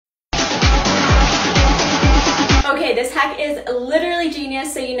Okay, this hack is literally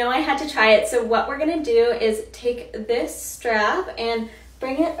genius, so you know I had to try it. So what we're gonna do is take this strap and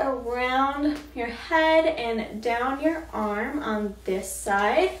bring it around your head and down your arm on this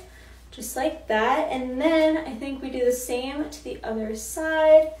side, just like that. And then I think we do the same to the other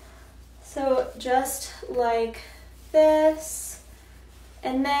side. So just like this.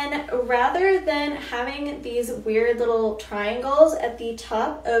 And then rather than having these weird little triangles at the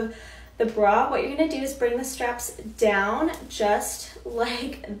top of the bra, what you're gonna do is bring the straps down just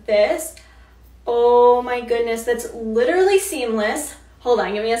like this. Oh my goodness, that's literally seamless. Hold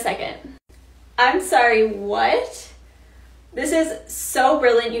on, give me a second. I'm sorry, what? This is so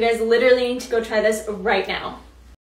brilliant. You guys literally need to go try this right now.